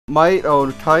Might, oh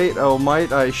tight, oh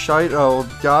might, I shite, oh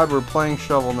god, we're playing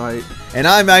Shovel Knight. And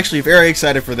I'm actually very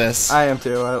excited for this. I am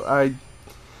too. I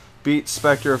beat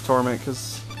Spectre of Torment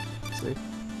because, see?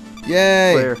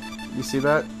 Yay! Player. You see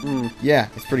that? Yeah,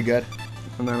 it's pretty good.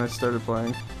 And then I started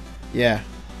playing. Yeah.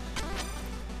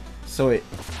 So wait.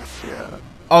 Yeah.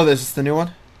 Oh, this is the new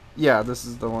one? Yeah, this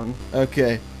is the one.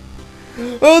 Okay.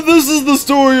 This is the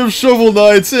story of Shovel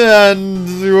Knight and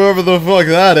whoever the fuck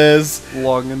that is.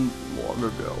 Long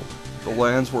ago, the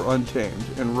lands were untamed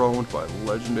and roamed by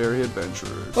legendary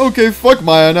adventurers. Okay, fuck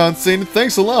my announcing.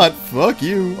 Thanks a lot. Fuck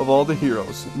you. Of all the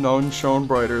heroes, none shone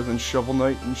brighter than Shovel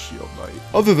Knight and Shield Knight.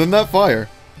 Other than that fire.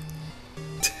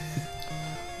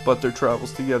 But their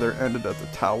travels together ended at the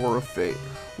Tower of Fate,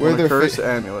 Where when their a cursed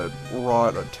amulet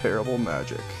wrought a terrible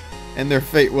magic. And their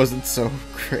fate wasn't so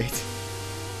great.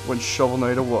 When Shovel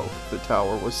Knight awoke, the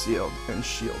tower was sealed and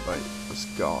Shield Knight was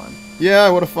gone. Yeah,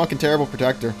 what a fucking terrible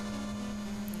protector.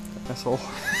 Asshole.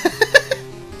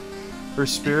 Her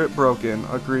spirit broken,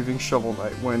 a grieving Shovel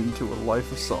Knight went into a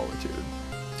life of solitude.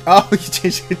 Oh, you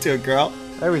changed it to a girl?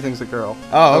 Everything's a girl.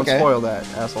 Oh, okay. Don't spoil that,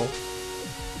 asshole.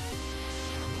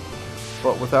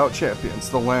 But without champions,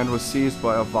 the land was seized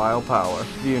by a vile power,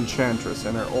 the Enchantress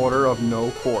and her Order of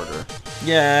No Quarter.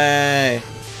 Yay!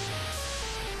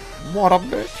 What a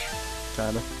bitch.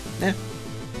 Kinda. Yeah.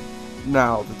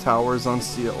 Now, the tower is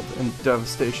unsealed, and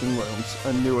devastation looms.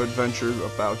 A new adventure is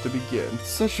about to begin.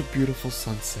 Such a beautiful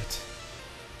sunset.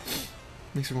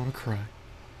 Makes me want to cry.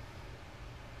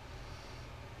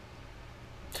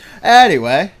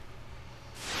 Anyway.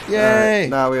 Yay! Alright,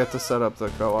 now we have to set up the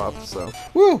co-op, so...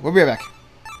 Woo! We'll be right back.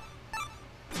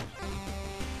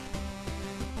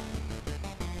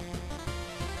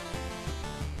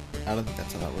 I don't think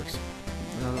that's how that works.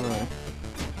 Alright.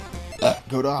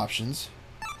 Go to options.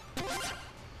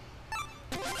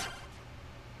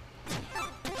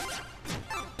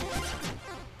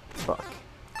 Fuck.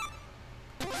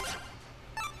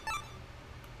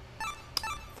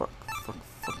 Fuck.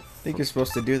 I think you're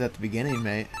supposed to do that at the beginning,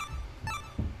 mate.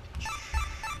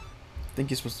 I think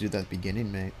you're supposed to do that at the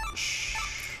beginning, mate.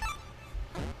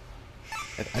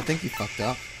 I think you fucked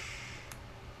up.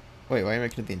 Wait, why are you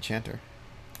making it the enchanter?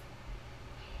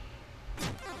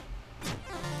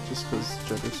 Just because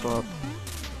gender swap.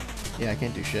 Yeah, I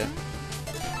can't do shit.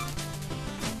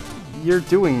 You're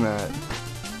doing that.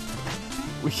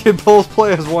 We can both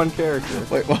play as one character.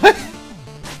 Wait, what?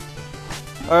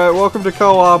 Alright, welcome to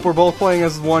co-op. We're both playing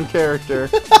as one character.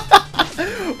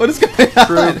 What is going on?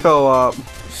 True co-op.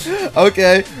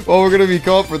 Okay, well, we're gonna be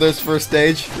co-op for this first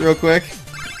stage, real quick.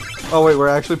 Oh wait, we're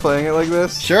actually playing it like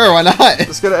this? Sure, why not?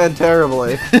 It's gonna end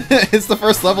terribly. It's the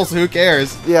first level, so who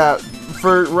cares? Yeah,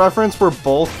 for reference, we're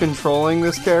both controlling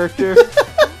this character.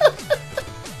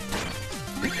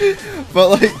 But,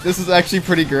 like, this is actually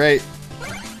pretty great.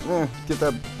 Get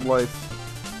that life.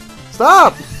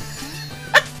 Stop!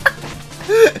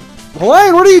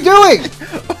 Elaine, what are you doing?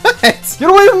 What? Get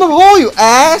away from the hole, you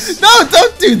ass! No,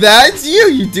 don't do that! It's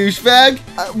you douchebag!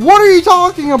 What are you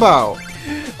talking about?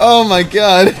 Oh my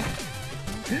god.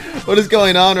 What is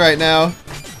going on right now?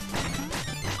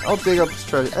 I'll dig up this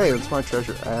treasure. Hey, it's my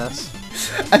treasure, ass.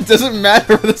 It doesn't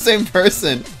matter, we're the same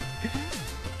person.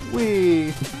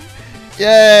 Wee.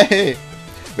 Yay!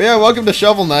 But yeah, welcome to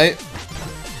Shovel Knight.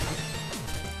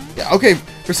 Yeah, okay,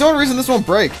 for some reason this won't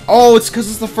break. Oh, it's because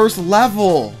it's the first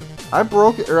level. I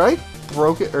broke it, or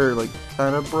like,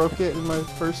 kind of broke it in my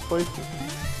first playthrough.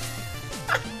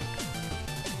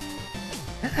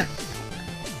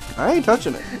 I ain't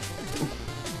touching it.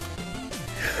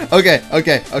 Okay.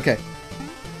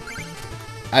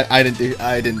 I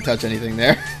didn't touch anything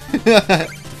there. But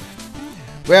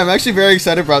yeah, I'm actually very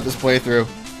excited about this playthrough.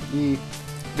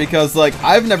 Because, like,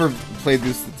 I've never played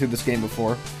through this game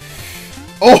before.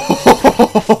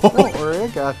 Oh! Don't worry, I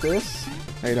got this.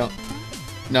 No, you don't.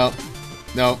 No.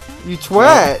 You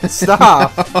twat! No.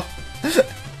 Stop!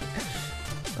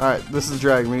 Alright, this is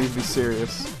Dragon. We need to be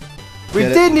serious. We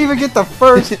didn't even get the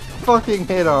first fucking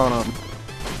hit on him.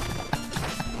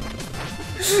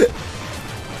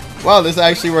 Wow, this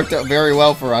actually worked out very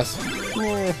well for us.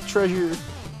 Yeah, treasure.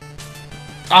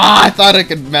 Ah, I thought I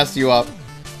could mess you up.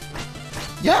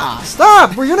 Yeah.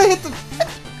 Stop! We're gonna hit the...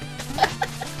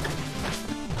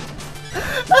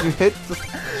 If you hit the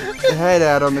head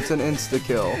at him, it's an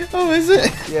insta-kill. Oh, is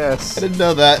it? Yes. I didn't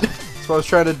know that. That's why I was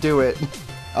trying to do it.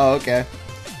 Oh, okay.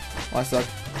 Well, I suck.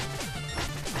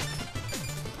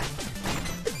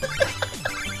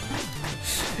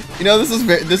 You know, this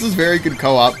is very good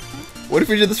co-op. What if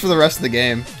we did this for the rest of the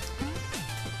game?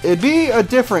 It'd be a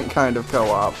different kind of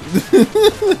co-op.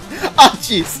 Ah,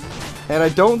 jeez. And I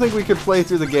don't think we could play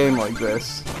through the game like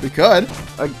this. We could.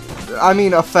 I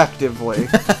mean, effectively.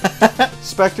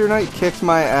 Spectre Knight kicked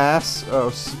my ass. Oh,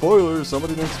 spoilers,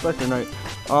 somebody named Spectre Knight.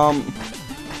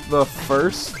 The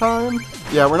first time?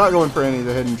 Yeah, we're not going for any of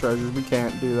the hidden treasures. We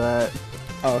can't do that.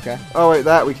 Oh, okay. Oh, wait,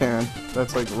 that we can.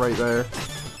 That's, like, right there.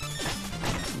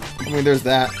 I mean, there's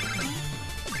that.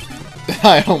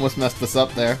 I almost messed this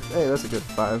up there. Hey, that's a good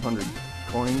 500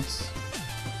 coins.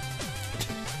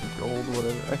 Gold,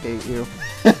 whatever. I hate you.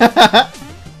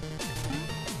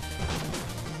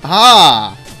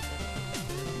 Ah!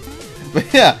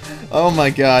 But yeah, oh my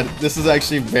god, this is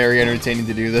actually very entertaining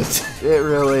to do this. It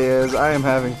really is. I am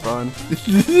having fun.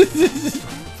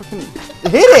 Fucking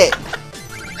hit it!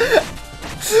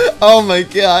 Oh my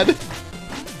god.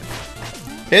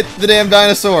 Hit the damn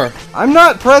dinosaur. I'm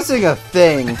not pressing a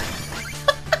thing.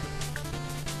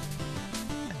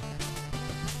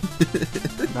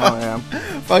 Now I am.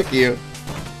 Fuck you.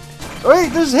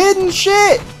 Wait, there's hidden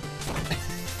shit!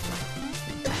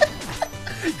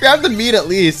 Grab the meat at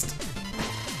least.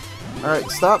 Alright,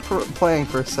 stop playing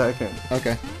for a second.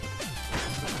 Okay.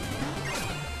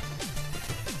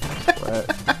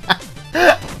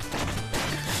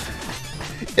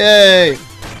 Yay!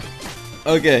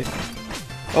 Okay.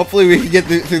 Hopefully we can get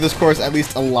through this course at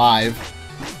least alive.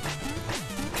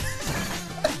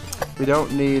 We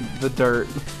don't need the dirt.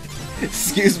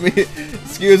 Excuse me.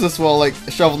 Excuse us while, like,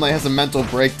 Shovel Knight has a mental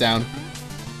breakdown.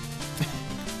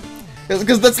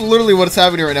 Because that's literally what's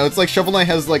happening right now. It's like Shovel Knight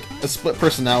has, like, a split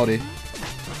personality.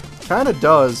 Kinda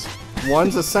does.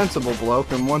 One's a sensible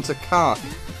bloke and one's a cock.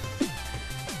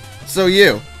 So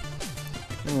you.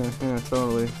 Yeah,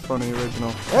 totally. Funny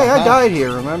original. Hey, I died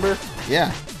here, remember?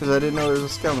 Yeah. Because I didn't know there was a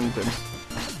skeleton.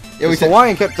 Yeah, This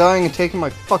Hawaiian kept dying and taking my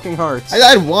fucking hearts. I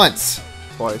died once.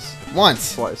 Twice.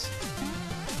 Once. Twice.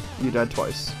 You died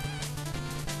twice.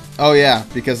 Oh yeah,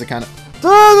 because it kind of.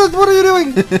 What are you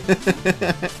doing?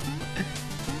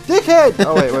 Dickhead!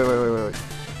 Oh wait.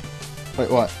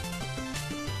 Wait, what?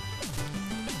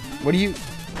 What do you?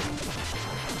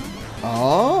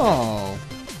 Oh.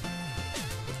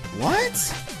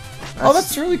 What? Oh,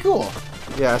 that's really cool.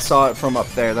 Yeah, I saw it from up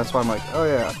there. That's why I'm like, oh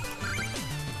yeah.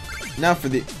 Now for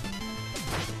the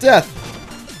death.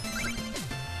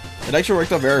 It actually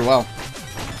worked out very well.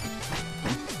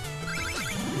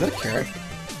 Is that a carrot?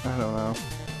 I don't know.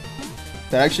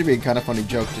 That'd actually be a kind of funny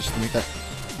joke just to make that.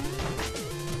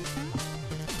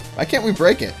 Why can't we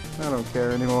break it? I don't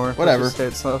care anymore. Whatever. Just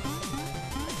hit stuff.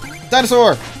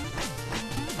 Dinosaur!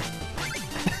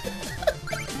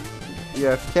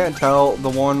 Yeah, if you can't tell, the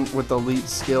one with the elite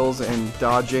skills and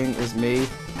dodging is me. And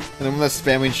the one that's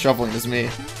spamming shoveling is me.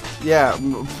 Yeah,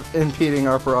 impeding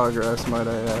our progress, might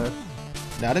I add.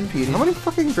 Not impeding. How many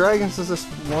fucking dragons does this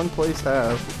one place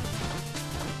have?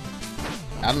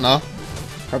 I don't know.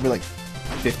 Probably like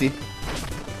 50.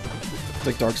 It's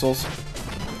like Dark Souls.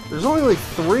 There's only like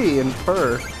 3 in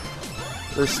per.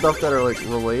 There's stuff that are like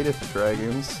related to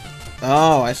dragons.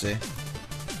 Oh, I see.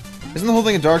 Isn't the whole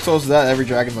thing in Dark Souls that every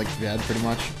dragon's like dead, pretty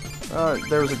much?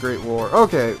 There was a great war.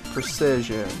 Okay,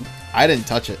 precision. I didn't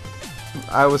touch it.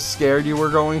 I was scared you were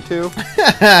going to.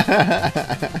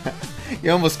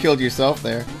 You almost killed yourself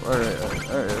there. Alright.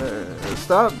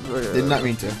 Stop. Did not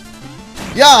mean to.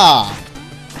 Yeah!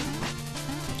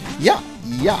 Yeah.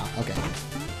 Okay.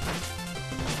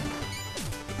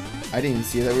 I didn't even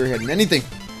see that we were hitting anything.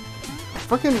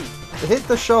 Fucking hit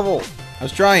the shovel. I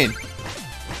was trying.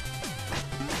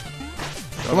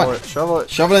 Come on. Shovel it.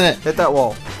 Shovel in it. Hit that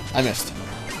wall. I missed.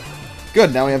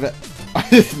 Good, now we have it.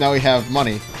 Now we have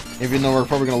money. Even though we're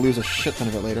probably going to lose a shit ton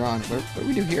of it later on. What do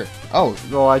we do here? Oh.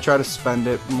 Well, I try to spend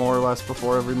it more or less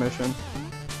before every mission.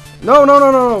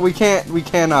 No. We can't. We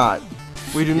cannot.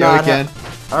 We do not. Yeah, we can.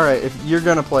 Alright, if you're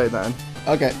going to play then.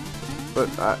 Okay. But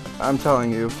I'm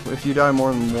telling you, if you die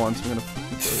more than once, I'm going to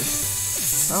kill you.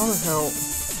 How the hell?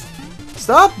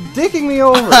 Stop dicking me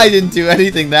over. I didn't do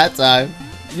anything that time.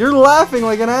 You're laughing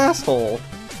like an asshole.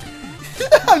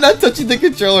 I'm not touching the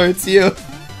controller, it's you.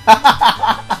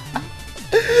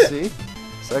 See?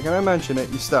 Second I mention it,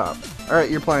 you stop. Alright,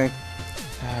 you're playing.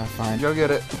 Fine. Go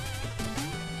get it.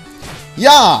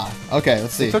 Yeah! Okay,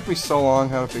 let's see. It took me so long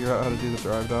how to figure out how to do the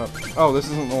drive up. Oh, this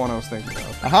isn't the one I was thinking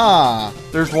of. Aha!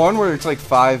 There's one where it's like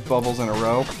 5 bubbles in a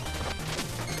row.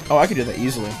 Oh, I could do that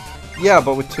easily. Yeah,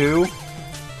 but with 2,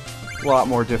 a lot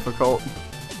more difficult.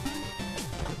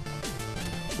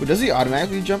 Well, does he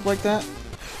automatically jump like that?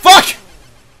 Fuck!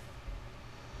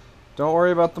 Don't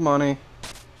worry about the money.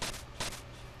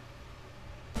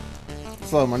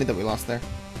 It's a lot of money that we lost there.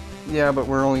 Yeah, but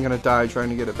we're only gonna die trying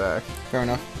to get it back. Fair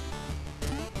enough.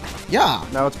 Yeah!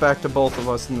 Now it's back to both of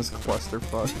us in this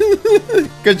clusterfuck.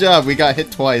 Good job, we got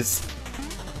hit twice.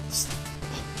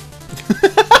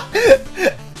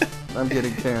 I'm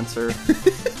getting cancer.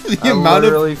 The I amount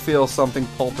literally feel something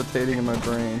palpitating in my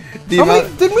brain.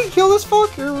 of Did we kill this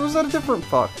fuck, or was that a different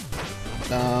fuck?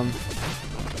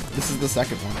 this is the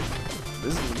second one.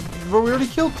 But we already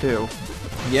killed 2.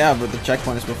 Yeah, but the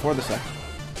checkpoint is before the second.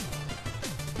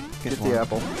 Get the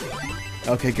apple.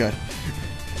 Okay, good.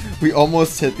 We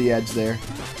almost hit the edge there.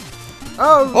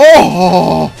 Oh!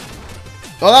 Oh!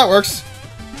 Oh, that works.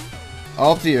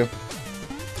 All up to you.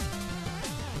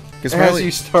 Because As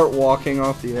you start walking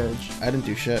off the edge. I didn't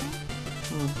do shit.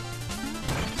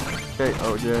 Okay,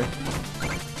 OJ.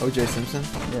 OJ Simpson?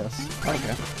 Yes.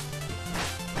 Okay.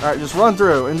 Alright, just run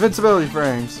through. Invincibility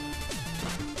frames.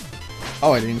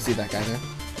 Oh, I didn't even see that guy there.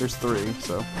 There's 3,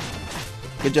 so.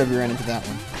 Good job you ran into that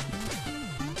one.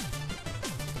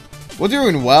 We're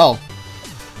doing well.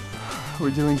 We're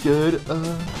doing good.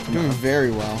 We're doing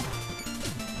very well.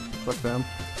 Fuck them.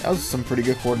 That was some pretty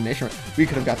good coordination. We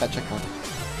could have got that checkpoint.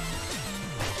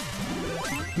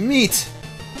 Meat!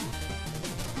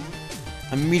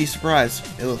 A meaty surprise.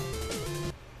 Ugh.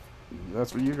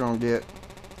 That's what you're gonna get.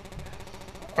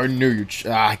 I knew you'd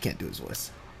I can't do his voice.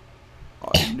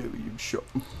 I knew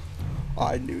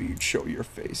you'd show your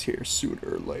face here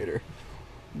sooner or later.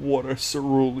 What a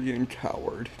cerulean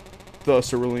coward. The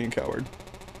cerulean coward.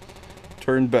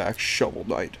 Turn back, Shovel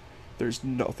Knight. There's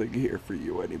nothing here for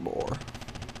you anymore.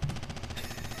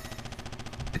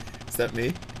 Is that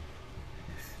me?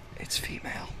 It's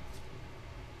female.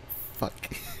 Fuck.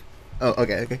 Oh,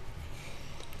 okay.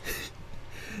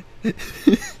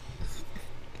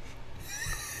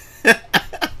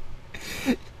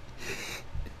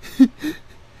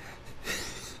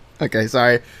 Okay,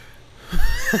 sorry.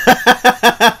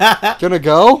 Gonna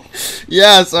go?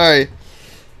 Yeah, sorry.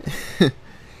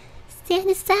 Stand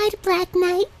aside, Black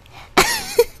Knight.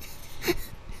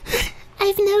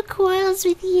 I've no quarrels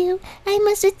with you. I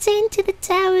must return to the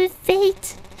Tower of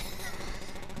Fate.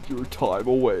 Your time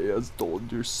away has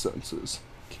dulled your senses.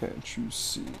 Can't you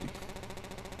see?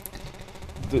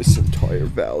 This entire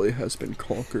valley has been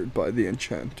conquered by the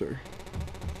Enchanter.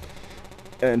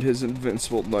 And his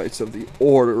invincible knights of the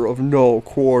Order of No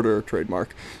Quarter,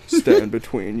 trademark, stand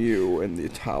between you and the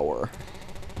tower.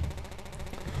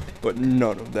 But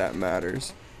none of that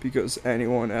matters, because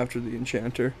anyone after the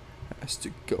Enchanter has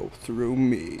to go through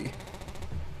me.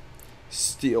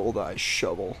 Steal thy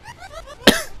shovel.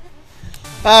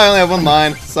 I only have one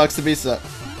line. Sucks to be so.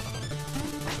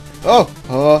 Oh!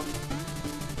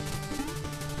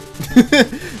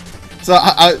 So,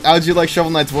 how'd you like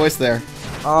Shovel Knight's voice there?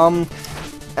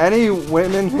 Any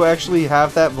women who actually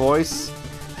have that voice,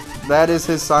 that is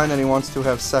his sign that he wants to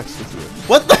have sex with you.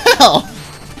 What the hell?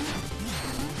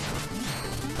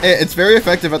 Hey, it's very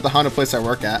effective at the haunted place I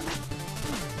work at.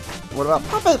 What about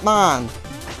Puppet Man?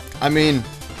 I mean,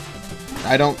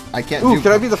 I can't Ooh, do...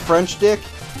 can I be the French dick?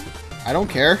 I don't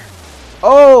care.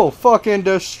 Oh, fucking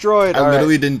destroyed. I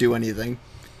literally didn't do anything.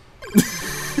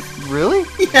 Really?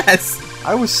 Yes!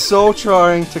 I was so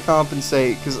trying to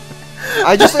compensate, because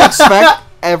I just expect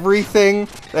everything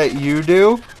that you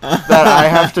do, that I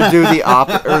have to do the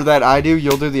or that I do,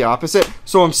 you'll do the opposite.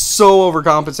 So I'm so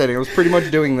overcompensating. I was pretty much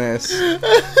doing this.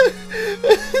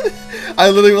 I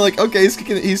literally was like, okay,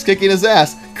 he's kicking his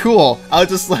ass. Cool. I'll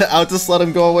just let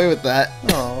him go away with that.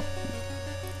 Oh.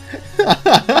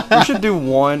 We should do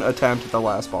one attempt at the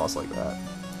last boss like that.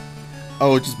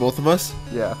 Oh, just both of us?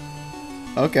 Yeah.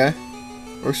 Okay.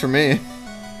 Works for me.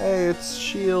 Hey, it's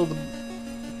Shield.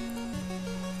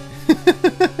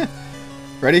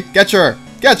 Ready? Get her!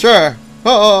 Get her!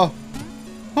 Oh!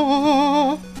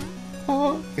 Oh!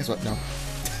 Oh! Guess what? No.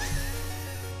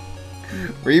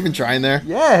 Were you even trying there?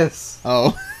 Yes!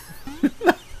 Oh.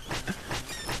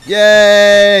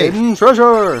 Yay! Hidden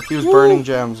treasure! He was burning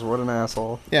gems. What an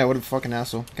asshole. Yeah, what a fucking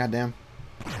asshole. Goddamn.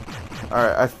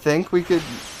 Alright, I think we could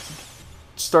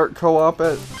start co-op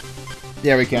at...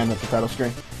 Yeah, we can at the title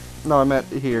screen. No, I meant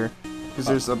here. Because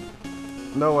there's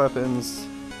no weapons.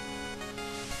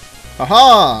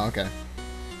 Aha! Okay.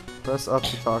 Press up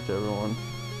to talk to everyone.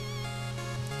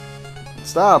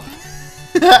 Stop!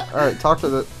 Alright, talk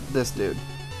to this dude.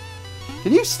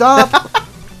 Can you stop?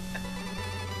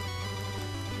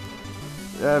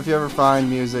 Yeah, if you ever find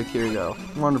music, here you go.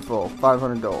 Wonderful.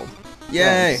 500 gold.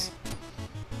 Yay! Thanks.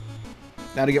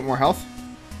 Now to get more health?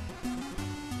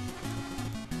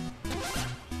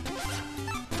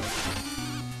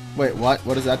 Wait, what?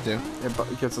 What does that do?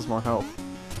 It gets us more health.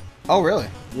 Oh, really?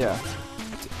 Yeah.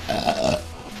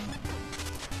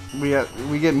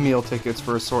 We get meal tickets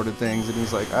for assorted things, and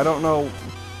he's like, I don't know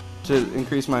to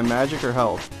increase my magic or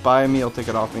health. Buy a meal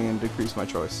ticket off me and decrease my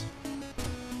choice.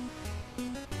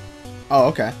 Oh,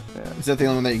 okay. Yeah. Is that the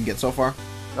only one that you can get so far?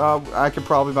 I could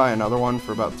probably buy another one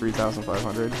for about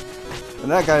 3,500. And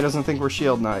that guy doesn't think we're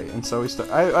Shield Knight, and so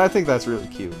I think that's really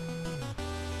cute.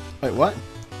 Wait, what?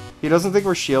 He doesn't think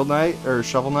we're Shield Knight, or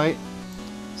Shovel Knight.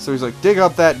 So he's like, dig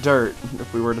up that dirt,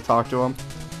 if we were to talk to him.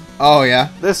 Oh, yeah?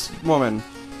 This woman.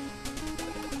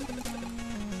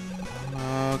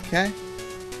 Okay.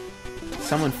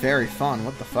 Someone very fun.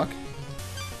 What the fuck?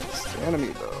 It's the enemy,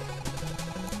 though.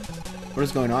 What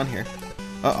is going on here?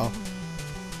 Uh-oh.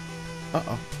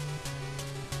 Uh-oh.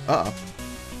 Uh-oh.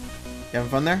 You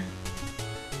having fun there?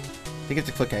 I think it's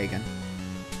a click A again.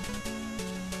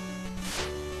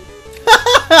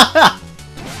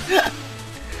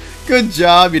 Good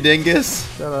job, you dingus.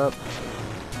 Shut up.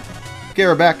 Okay,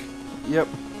 we're back. Yep.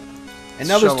 And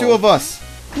now Shovel. there's 2 of us.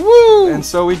 Woo! And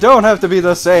so we don't have to be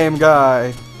the same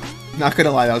guy. Not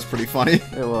gonna lie, that was pretty funny.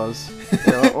 It was.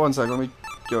 Yeah, one second, let me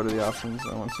go to the options.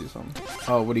 I want to see something.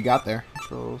 Oh, what do you got there?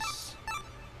 Controls.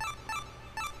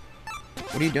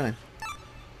 What are you doing?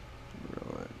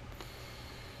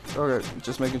 Okay,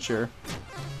 just making sure.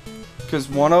 Because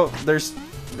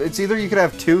it's either you could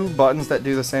have 2 buttons that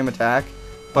do the same attack,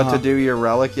 but to do your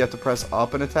relic, you have to press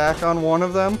up an attack on one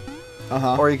of them.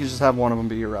 Or you could just have one of them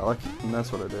be your relic, and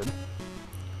that's what I did.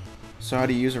 So how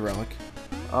do you use a relic?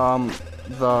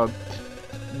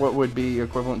 What would be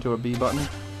equivalent to a B button.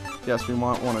 Yes, we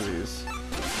want one of these.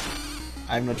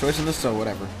 I have no choice in this, so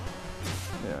whatever.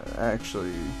 Yeah,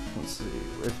 actually, let's see.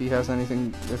 If he doesn't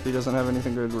have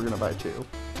anything good, we're gonna buy 2.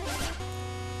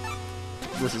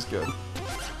 This is good.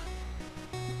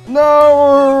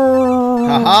 No!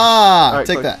 Haha! Right,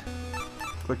 Take that.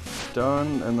 Click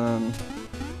done, and then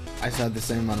I still have the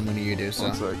same amount of money you do, so.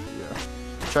 one sec, yeah.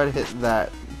 Try to hit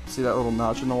that. See that little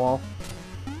notch in the wall?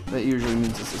 That usually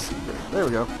means it's a secret. There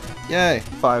we go. Yay!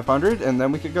 500, and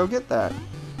then we could go get that.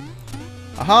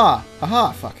 Aha!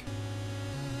 Aha! Fuck.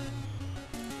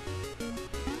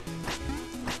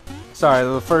 Sorry,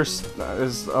 the first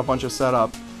is a bunch of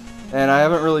setup, and I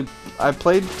haven't really. I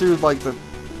played through like the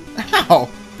Ow!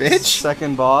 Bitch!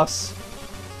 second boss.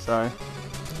 Sorry.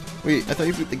 Wait, I thought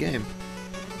you beat the game.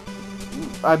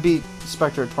 I beat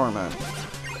Spectre Torment.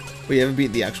 Wait, you haven't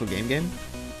beat the actual game?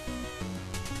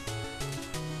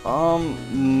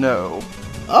 No.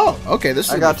 Oh, okay, this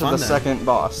is I got to fun, the then. second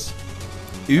boss,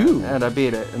 Ooh. and I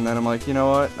beat it, and then I'm like, you know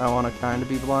what? I want to kind of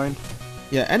be blind.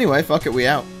 Yeah, anyway, fuck it, we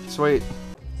out. Sweet.